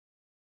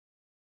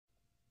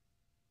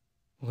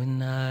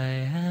When I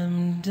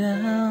am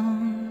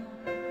down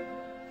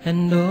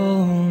and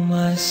oh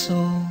my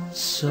soul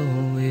so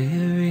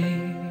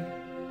weary,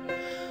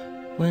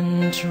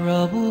 when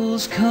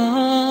troubles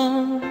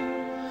come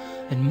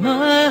and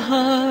my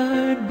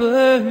heart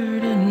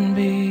burden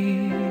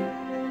be,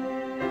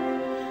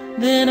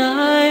 then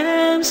I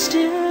am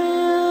still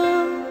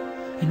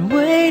and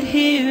wait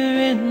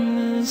here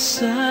in the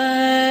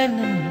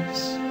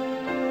silence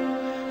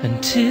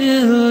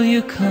until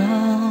you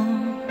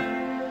come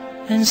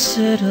and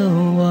sit a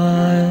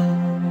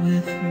while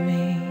with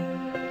me.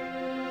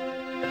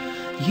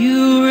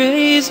 You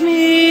raise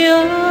me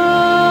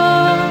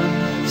up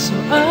so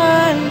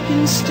I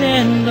can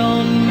stand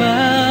on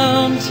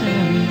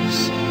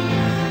mountains.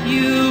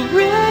 You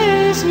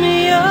raise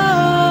me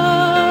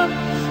up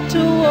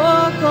to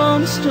walk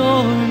on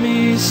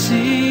stormy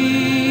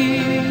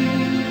seas.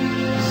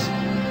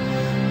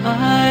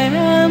 I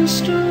am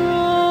strong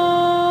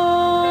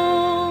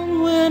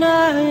when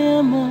I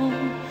am on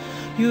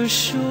your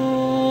shoulders.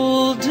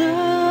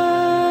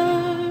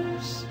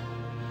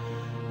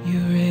 You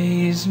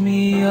raise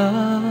me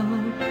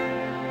up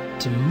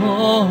to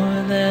more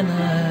than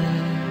I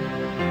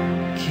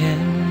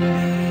can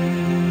be.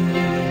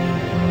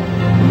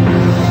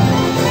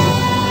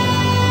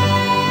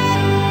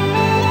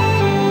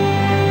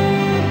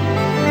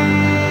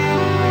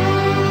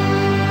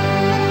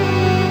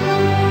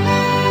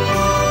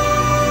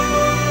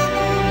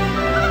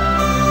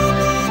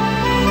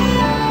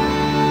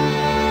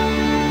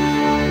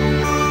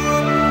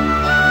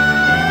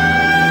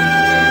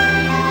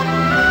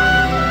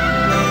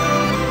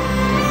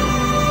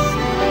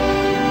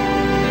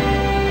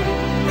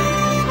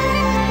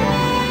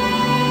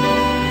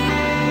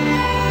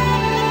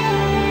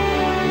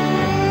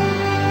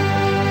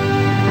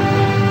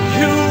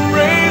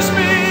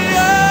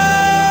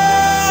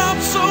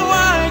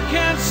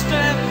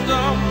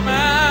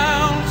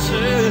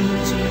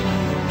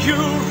 You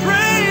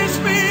raise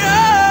me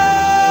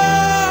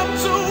up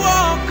to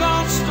walk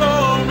on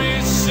stormy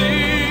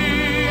seas.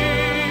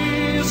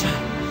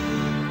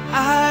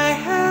 I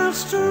am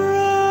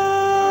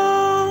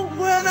strong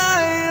when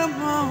I am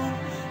on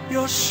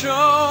your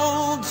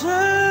shoulders.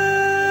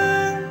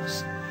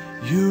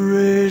 You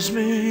raise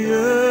me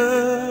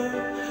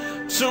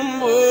up to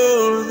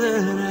more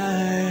than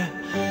I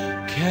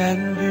can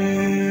be.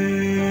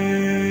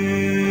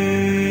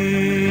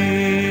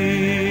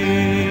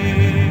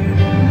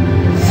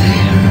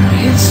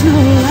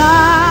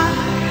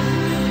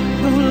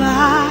 No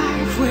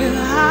life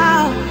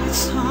without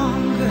its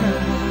hunger.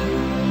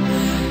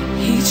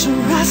 Each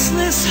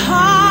restless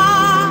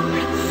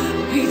heart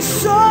beats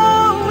so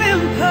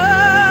imperfect.